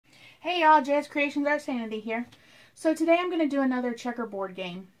Hey y'all, JS Creations Art Sanity here. So today I'm going to do another checkerboard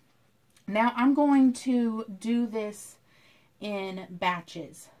game. Now I'm going to do this in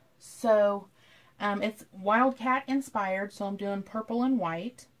batches. So it's Wildcat inspired, so I'm doing purple and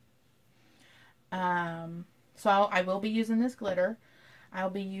white. So I will be using this glitter. I'll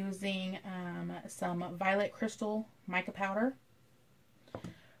be using some violet crystal mica powder.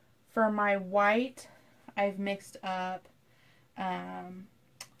 For my white, I've mixed up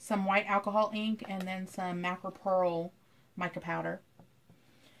some white alcohol ink and then some Macropearl mica powder.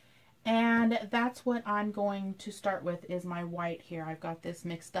 And that's what I'm going to start with, is my white here. I've got this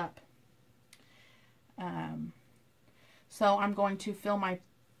mixed up. So I'm going to fill my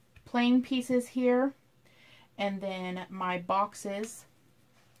playing pieces here, and then my boxes.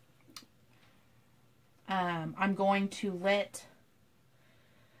 I'm going to let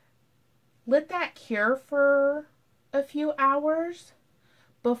that cure for a few hours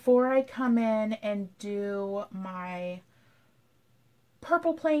before I come in and do my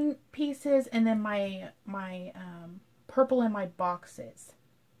purple playing pieces and then my purple in my boxes.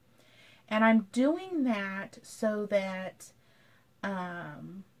 And I'm doing that so that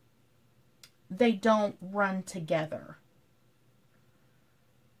they don't run together.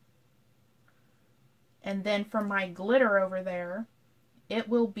 And then for my glitter over there, it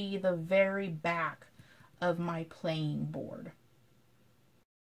will be the very back of my playing board.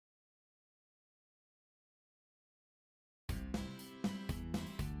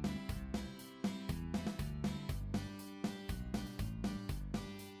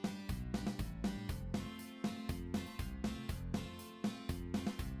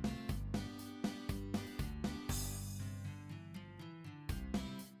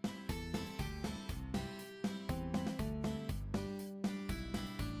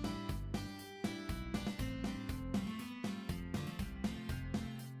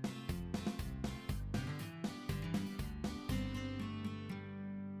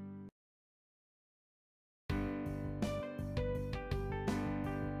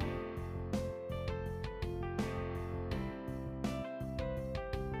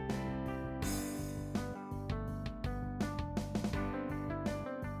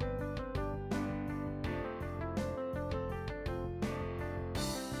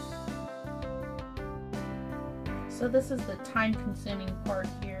 So this is the time-consuming part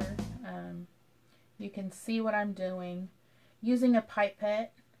here. You can see what I'm doing. Using a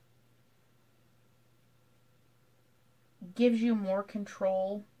pipette gives you more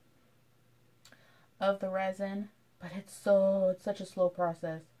control of the resin, but it's such a slow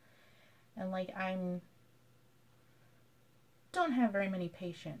process. And like, don't have very many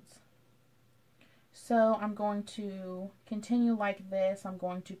patience. So I'm going to continue like this. I'm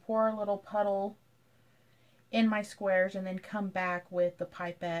going to pour a little puddle in my squares and then come back with the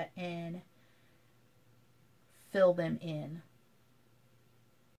pipette and fill them in.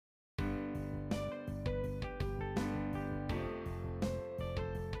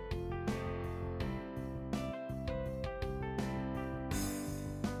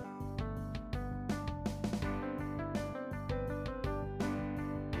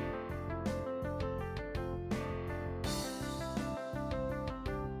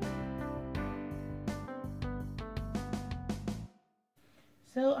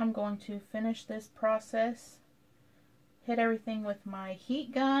 So I'm going to finish this process, hit everything with my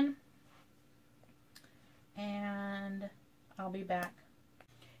heat gun, and I'll be back.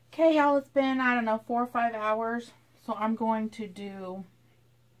 Okay, y'all, it's been, I don't know, 4 or 5 hours. So I'm going to do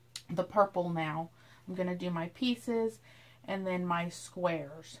the purple now. I'm going to do my pieces and then my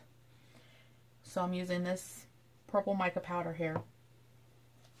squares. So I'm using this purple mica powder here.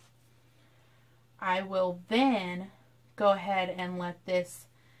 I will then go ahead and let this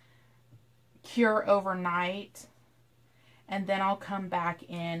cure overnight, and then I'll come back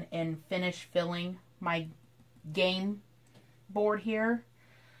in and finish filling my game board here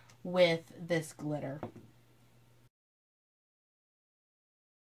with this glitter.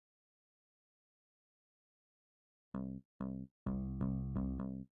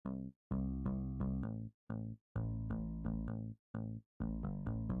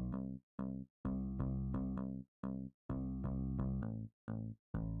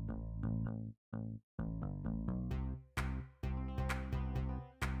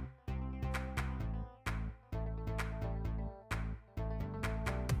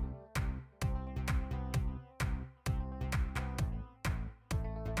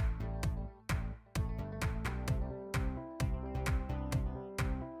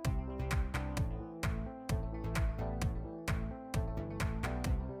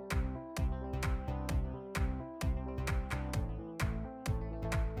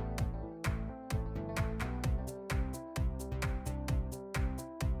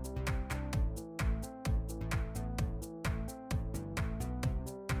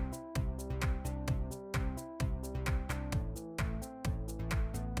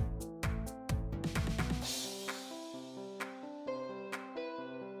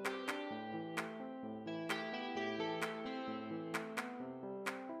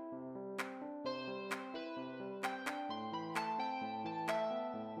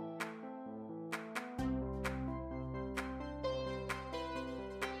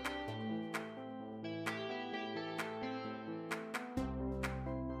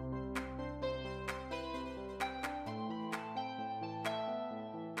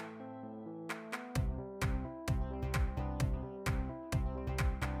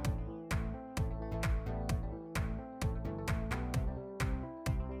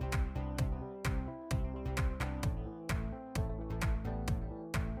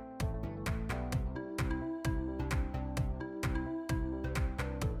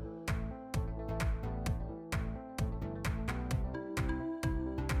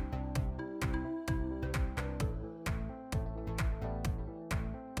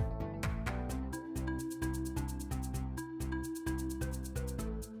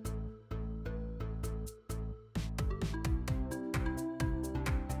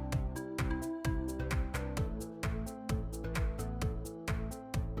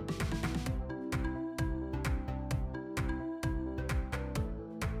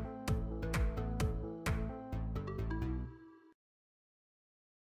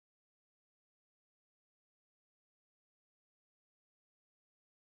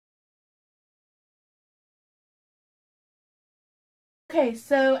 Okay,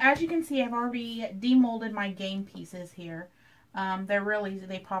 so as you can see, I've already demolded my game pieces here. They're really easy.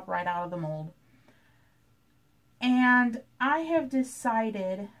 They pop right out of the mold. And I have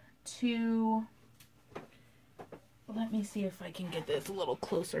decided to, let me see if I can get this a little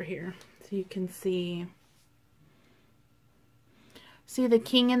closer here so you can see the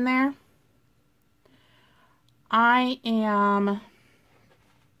king in there? I am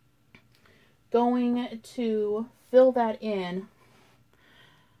going to fill that in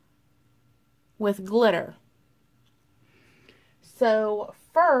with glitter. So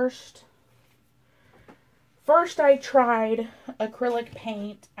first I tried acrylic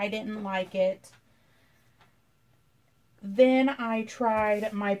paint. I didn't like it. Then I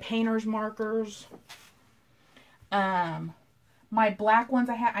tried my painter's markers. My black ones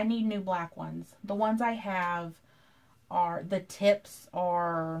I need new black ones. The ones I have are, the tips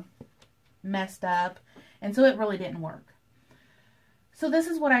are messed up, and so it really didn't work. So this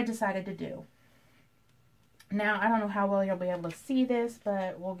is what I decided to do. Now, I don't know how well you'll be able to see this,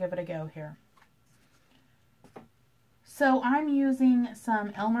 but we'll give it a go here. So I'm using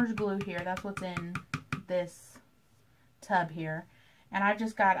some Elmer's glue here. That's what's in this tub here. And I've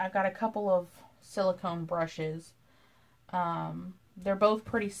got a couple of silicone brushes. They're both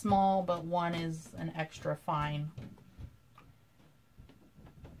pretty small, but one is an extra fine.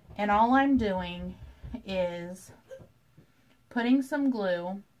 And all I'm doing is putting some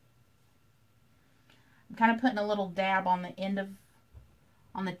glue. I'm kind of putting a little dab on the end of,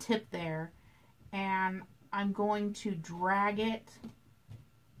 on the tip there, and I'm going to drag it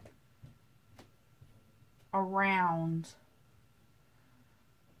around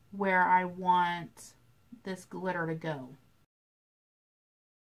where I want this glitter to go.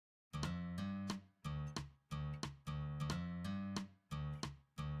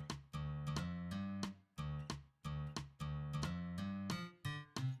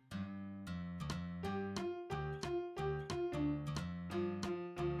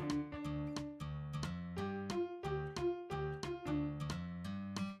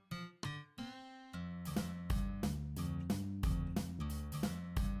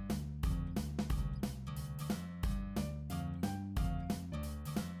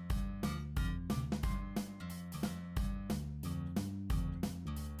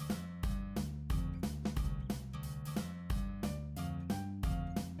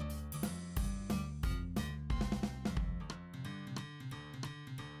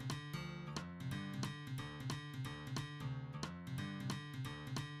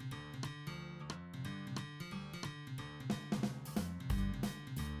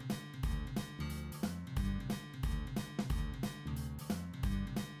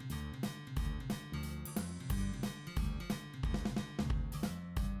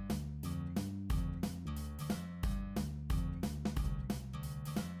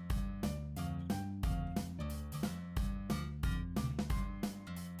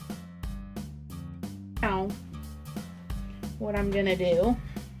 Now, what I'm gonna do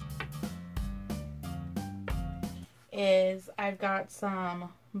is I've got some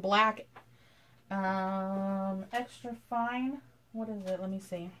black extra fine. What is it? Let me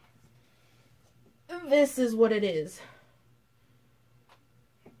see. This is what it is.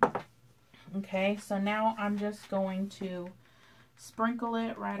 Okay, so now I'm just going to sprinkle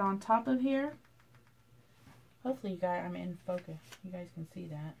it right on top of here. Hopefully you guys, I'm in focus. You guys can see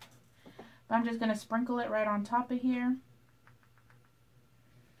that. But I'm just going to sprinkle it right on top of here.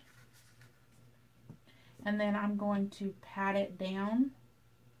 And then I'm going to pat it down.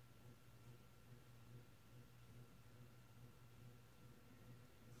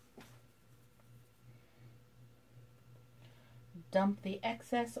 Dump the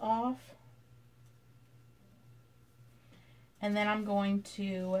excess off. And then I'm going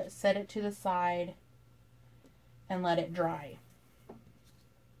to set it to the side and let it dry.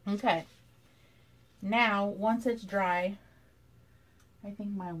 Okay. Now, once it's dry, I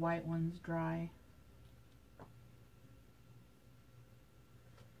think my white one's dry.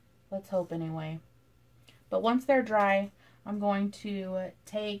 Let's hope anyway. But once they're dry, I'm going to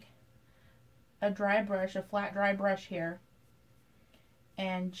take a dry brush, a flat dry brush here,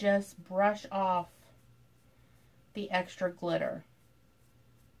 and just brush off the extra glitter.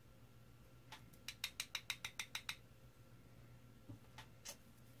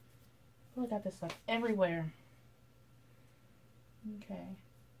 Oh, I got this stuff everywhere. Okay.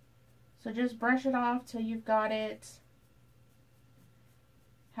 So just brush it off till you've got it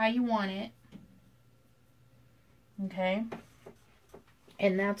how you want it. Okay.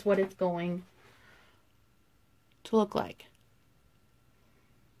 And that's what it's going to look like.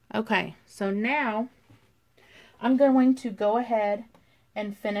 Okay. So now I'm going to go ahead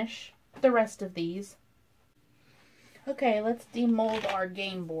and finish the rest of these. Okay, let's demold our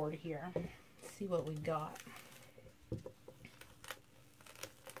game board here. Let's see what we got.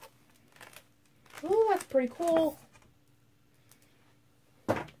 Ooh, that's pretty cool.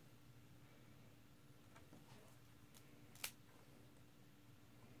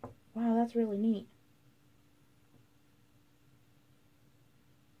 Wow, that's really neat.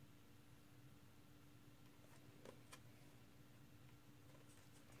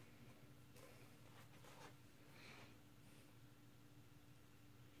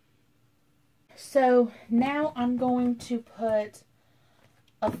 So now I'm going to put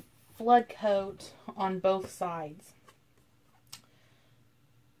a flood coat on both sides.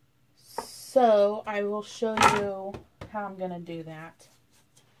 So I will show you how I'm going to do that.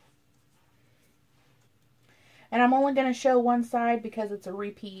 And I'm only going to show one side because it's a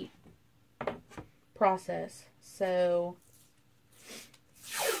repeat process. So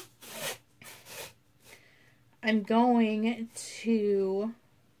I'm going to,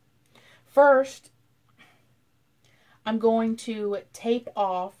 first, I'm going to tape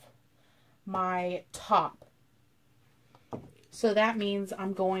off my top. So that means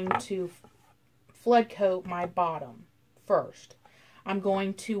I'm going to flood coat my bottom first. I'm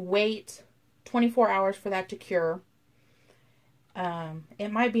going to wait 24 hours for that to cure.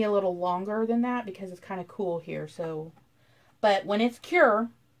 It might be a little longer than that because it's kind of cool here. So, but when it's cure,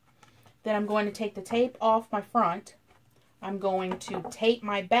 then I'm going to take the tape off my front. I'm going to tape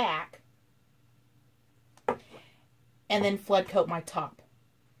my back and then flood coat my top.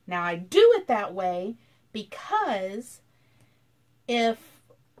 Now I do it that way because if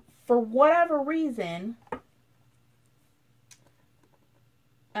for whatever reason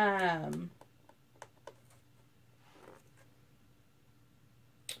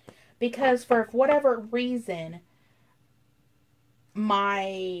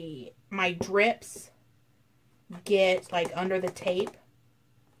my drips get like under the tape,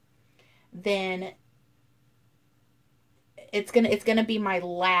 then it's gonna be my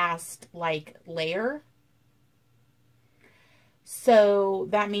last like layer. So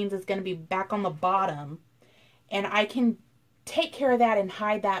that means it's gonna be back on the bottom, and I can take care of that and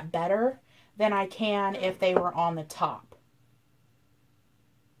hide that better than I can if they were on the top.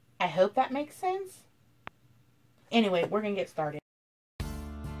 I hope that makes sense. Anyway, we're gonna get started.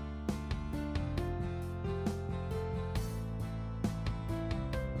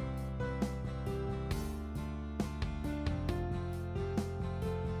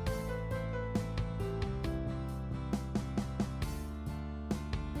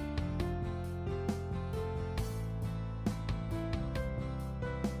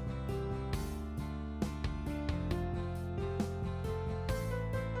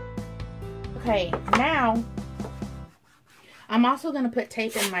 Okay, now I'm also going to put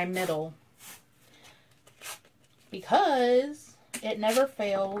tape in my middle because it never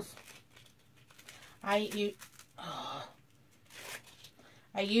fails. I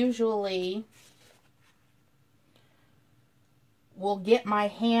usually will get my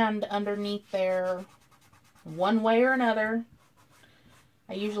hand underneath there one way or another.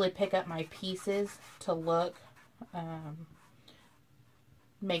 I usually pick up my pieces to look.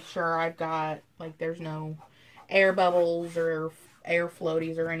 Make sure I've got, like, there's no air bubbles or air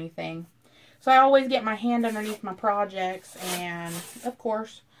floaties or anything. So I always get my hand underneath my projects, and of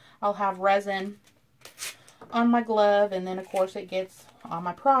course I'll have resin on my glove, and then of course it gets on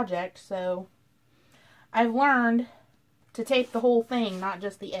my project. So I've learned to tape the whole thing, not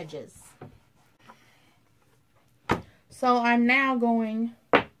just the edges. So I'm now going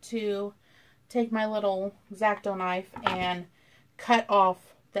to take my little X-Acto knife and cut off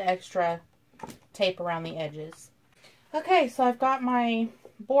the extra tape around the edges. Okay, so I've got my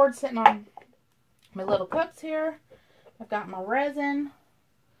board sitting on my little cups here. I've got my resin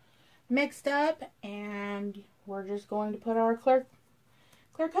mixed up, and we're just going to put our clear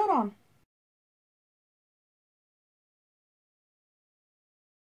coat on.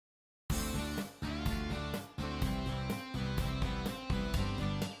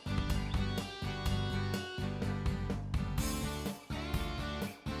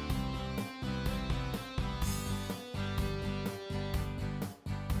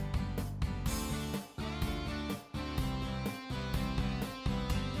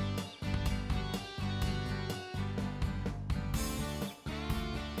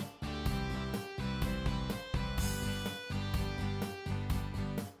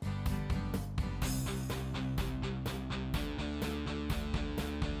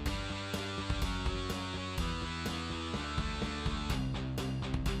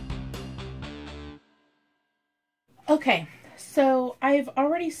 Okay, So I've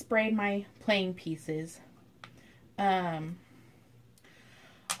already sprayed my playing pieces. All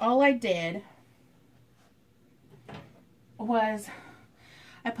I did was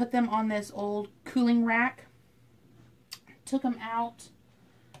I put them on this old cooling rack, took them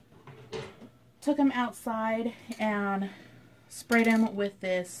outside and sprayed them with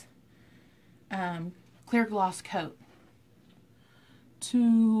this clear gloss coat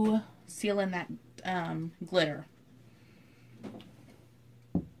to seal in that glitter.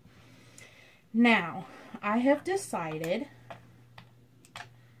 Now, I have decided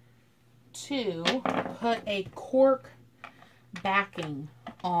to put a cork backing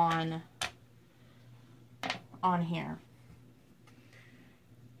on here.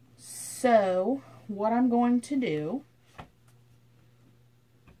 So, what I'm going to do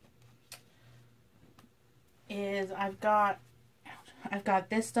is I've got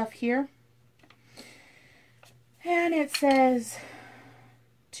this stuff here, and it says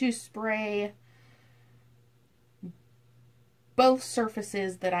to spray both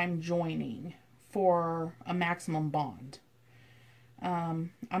surfaces that I'm joining for a maximum bond.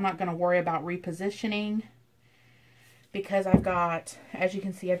 I'm not going to worry about repositioning because I've got, as you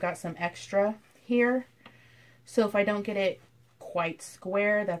can see, I've got some extra here. So if I don't get it quite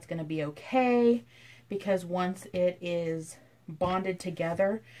square, that's going to be okay, because once it is bonded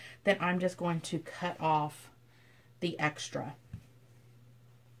together, then I'm just going to cut off the extra.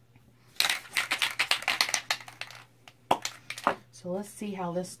 So let's see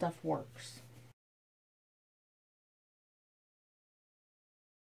how this stuff works.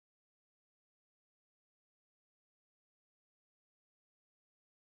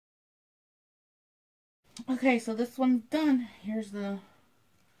 Okay, so this one's done. Here's the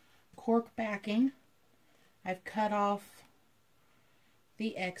cork backing. I've cut off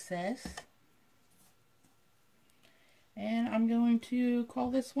the excess. And I'm going to call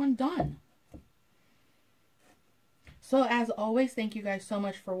this one done. So as always, thank you guys so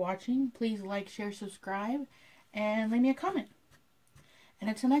much for watching. Please like, share, subscribe, and leave me a comment. And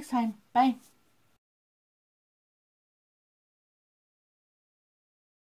until next time, bye.